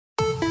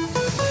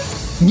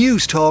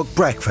News Talk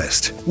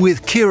Breakfast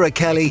with Ciara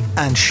Kelly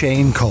and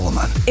Shane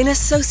Coleman. In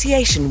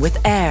association with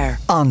AIR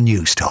on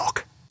News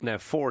Talk. Now,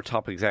 4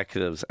 top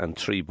executives and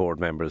 3 board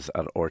members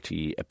at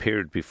RTE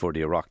appeared before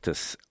the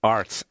Oireachtas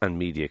Arts and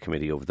Media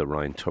Committee over the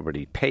Ryan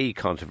Tubridy pay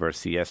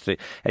controversy yesterday.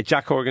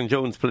 Jack Horgan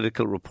Jones,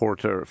 political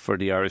reporter for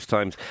the Irish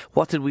Times.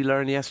 What did we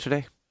learn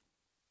yesterday?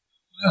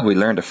 Well, we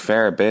learned a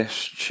fair bit,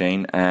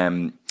 Shane.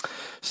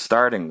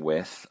 Starting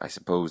with, I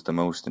suppose, the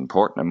most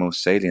important and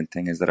most salient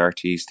thing is that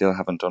RTE still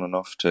haven't done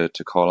enough to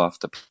call off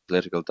the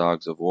political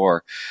dogs of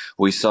war.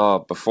 We saw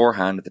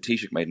beforehand that the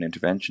Taoiseach made an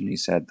intervention. He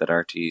said that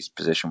RTE's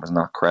position was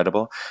not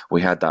credible.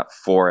 We had that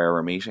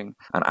 4-hour meeting,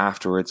 and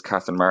afterwards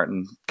Catherine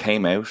Martin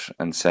came out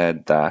and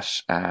said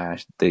that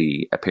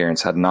the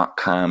appearance had not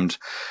calmed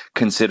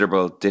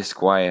considerable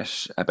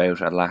disquiet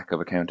about a lack of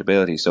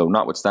accountability. So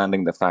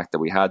notwithstanding the fact that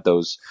we had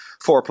those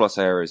 4+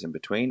 hours in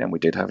between and we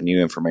did have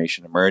new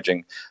information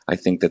emerging, I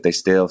think that they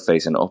still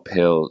face an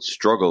uphill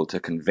struggle to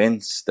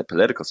convince the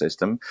political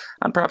system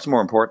and perhaps more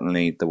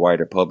importantly the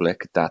wider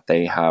public that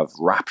they have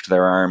wrapped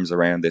their arms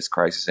around this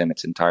crisis in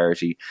its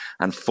entirety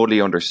and fully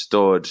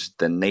understood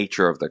the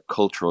nature of the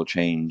cultural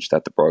change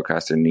that the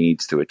broadcaster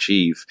needs to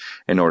achieve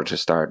in order to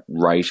start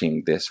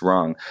righting this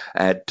wrong.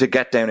 To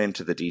get down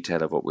into the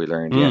detail of what we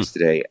learned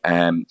yesterday,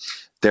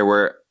 there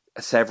were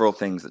several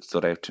things that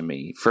stood out to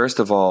me. First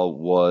of all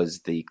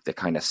was the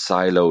kind of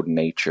siloed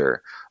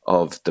nature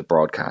of the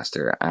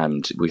broadcaster,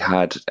 and we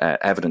had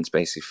evidence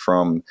basically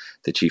from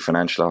the chief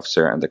financial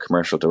officer and the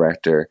commercial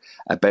director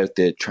about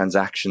the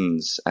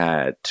transactions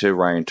to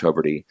Ryan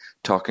Tubridy,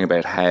 talking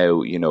about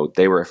how, you know,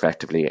 they were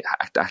effectively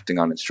acting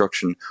on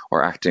instruction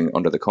or acting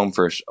under the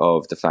comfort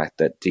of the fact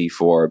that D.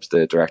 Forbes,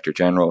 the director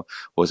general,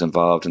 was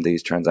involved in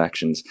these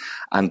transactions,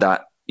 and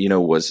that, you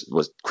know, was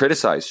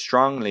criticised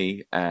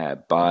strongly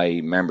by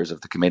members of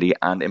the committee,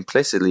 and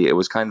implicitly it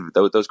was kind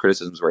of those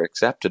criticisms were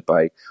accepted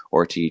by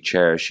RTE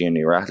chair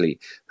Sheena Rattley,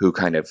 who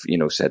kind of, you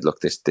know, said,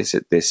 look,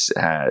 this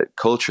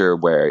culture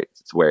where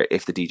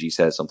if the DG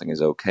says something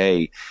is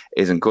okay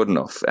isn't good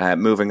enough.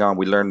 Moving on,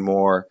 we learned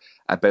more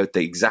about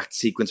the exact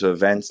sequence of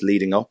events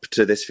leading up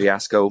to this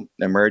fiasco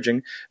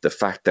emerging. The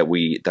fact that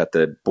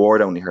the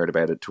board only heard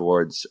about it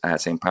towards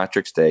St.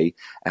 Patrick's Day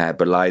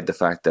belied the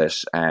fact that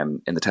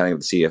in the telling of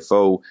the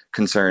CFO,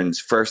 concerns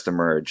first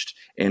emerged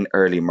in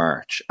early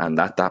March. And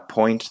at that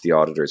point, the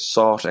auditors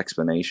sought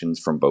explanations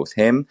from both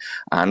him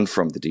and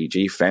from the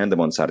DG, found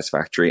them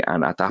unsatisfactory.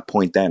 And at that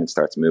point, then it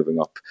starts moving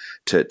up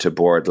to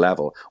board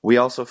level. We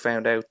also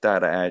found out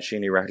that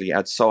Sheena Rattley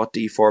had sought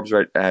D. Forbes'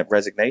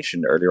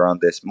 resignation earlier on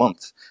this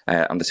month.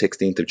 On the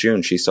 16th of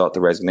June, she sought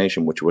the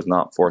resignation, which was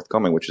not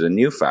forthcoming, which is a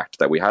new fact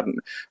that we hadn't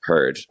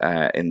heard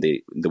in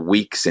the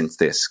week since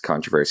this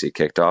controversy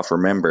kicked off.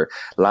 Remember,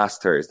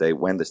 last Thursday,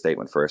 when the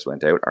statement first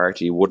went out,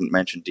 RTE wouldn't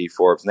mention D.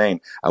 Forbes' name.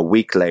 A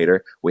week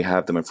later, we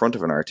have them in front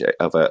of an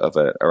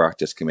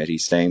Oireachtas committee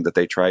saying that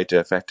they tried to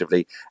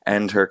effectively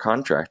end her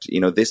contract.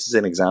 You know, this is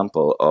an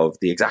example of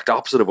the exact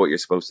opposite of what you're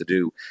supposed to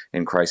do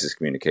in crisis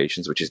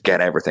communications, which is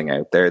get everything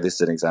out there. This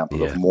is an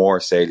example of more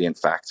salient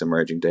facts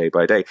emerging day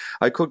by day.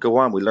 I could go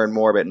on. We learn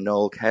more about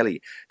Noel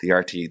Kelly, the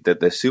RTE,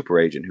 the super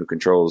agent who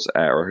controls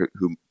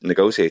who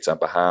negotiates on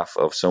behalf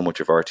of so much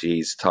of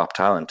RTE's top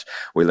talent.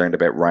 We learned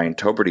about Ryan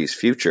Tubridy's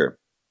future.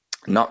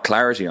 Not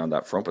clarity on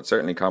that front, but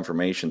certainly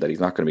confirmation that he's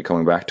not going to be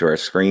coming back to our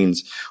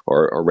screens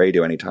or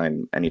radio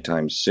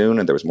anytime soon.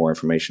 And there was more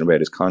information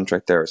about his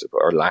contract there,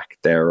 or lack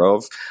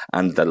thereof,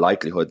 and the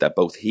likelihood that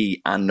both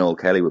he and Noel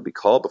Kelly would be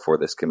called before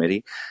this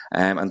committee.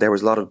 And there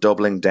was a lot of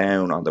doubling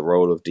down on the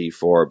role of D.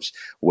 Forbes,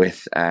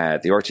 with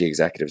the RTE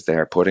executives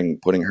there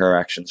putting her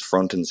actions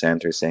front and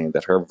centre, saying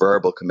that her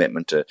verbal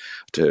commitment to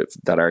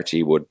that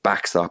RTE would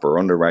backstop or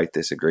underwrite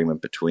this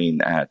agreement between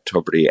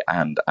Tubridy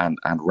and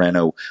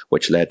Renault,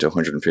 which led to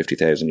 150,000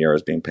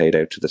 euros being paid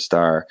out to the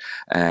star,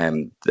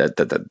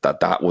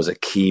 that was a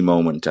key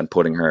moment, and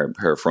putting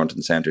her front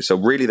and centre. So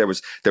really there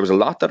was a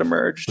lot that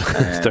emerged.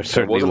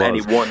 There wasn't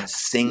any one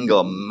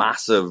single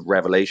massive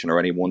revelation or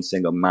any one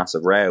single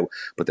massive row,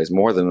 but there's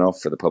more than enough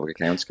for the Public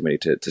Accounts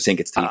Committee to sink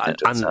its teeth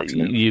into this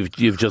afternoon.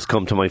 You've just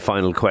come to my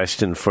final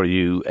question for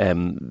you.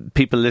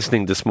 People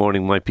listening this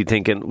morning might be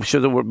thinking, sure,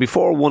 there were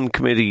before one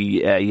committee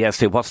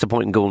yesterday, what's the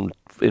point in going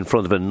in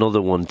front of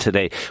another one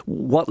today?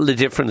 What will the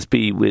difference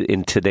be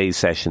in today's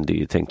session, do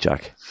you think,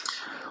 Jack?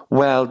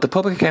 Well, the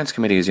Public Accounts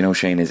Committee, as you know,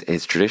 Shane,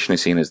 is traditionally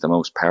seen as the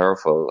most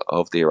powerful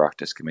of the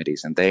Oireachtas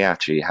committees, and they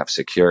actually have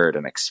secured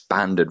an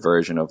expanded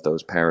version of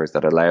those powers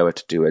that allow it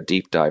to do a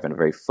deep dive, and a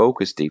very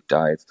focused deep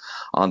dive,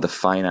 on the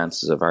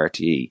finances of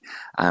RTE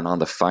and on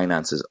the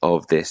finances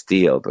of this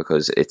deal,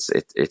 because it's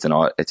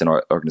an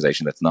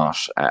organisation that's not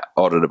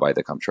audited by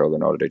the Comptroller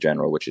and Auditor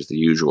General, which is the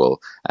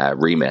usual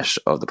remit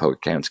of the Public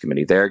Accounts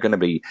Committee. They're going to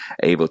be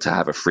able to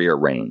have a freer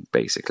rein,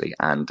 basically,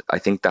 and I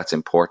think that's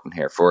important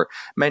here for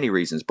many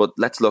reasons. But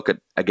let's look at,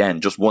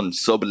 again, just one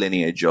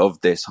sub-lineage of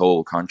this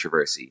whole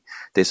controversy,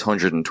 this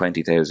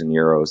 120,000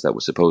 euros that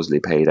was supposedly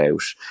paid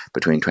out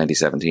between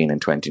 2017 and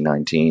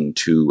 2019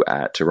 to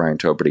Ryan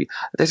Tubridy.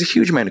 There's a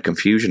huge amount of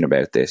confusion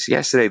about this.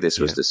 Yesterday, this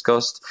was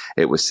discussed. discussed.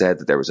 It was said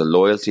that there was a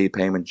loyalty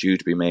payment due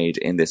to be made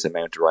in this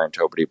amount to Ryan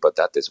Tubridy, but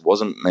that this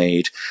wasn't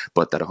made,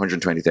 but that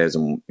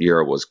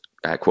 €120,000 was,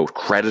 quote,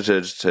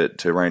 credited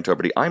to Ryan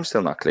Tubridy. I'm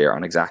still not clear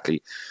on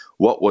exactly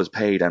what was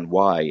paid and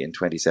why in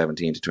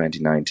 2017 to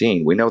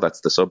 2019. We know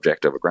that's the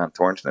subject of a Grant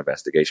Thornton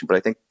investigation, but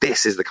I think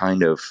this is the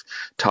kind of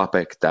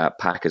topic that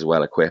PAC is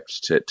well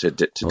equipped to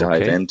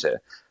dive into.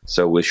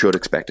 So we should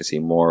expect to see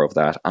more of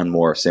that and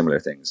more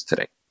similar things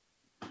today.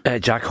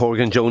 Jack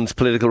Horgan Jones,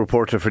 political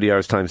reporter for the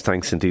Irish Times,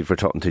 thanks indeed for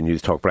talking to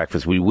News Talk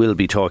Breakfast. We will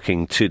be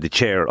talking to the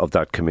chair of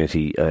that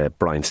committee,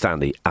 Brian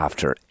Stanley,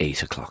 after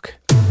 8 o'clock.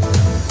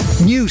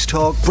 News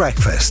Talk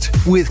Breakfast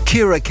with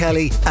Ciara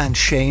Kelly and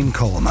Shane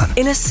Coleman.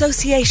 In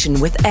association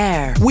with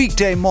AIR.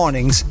 Weekday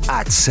mornings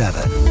at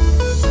 7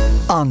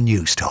 on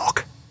News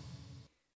Talk.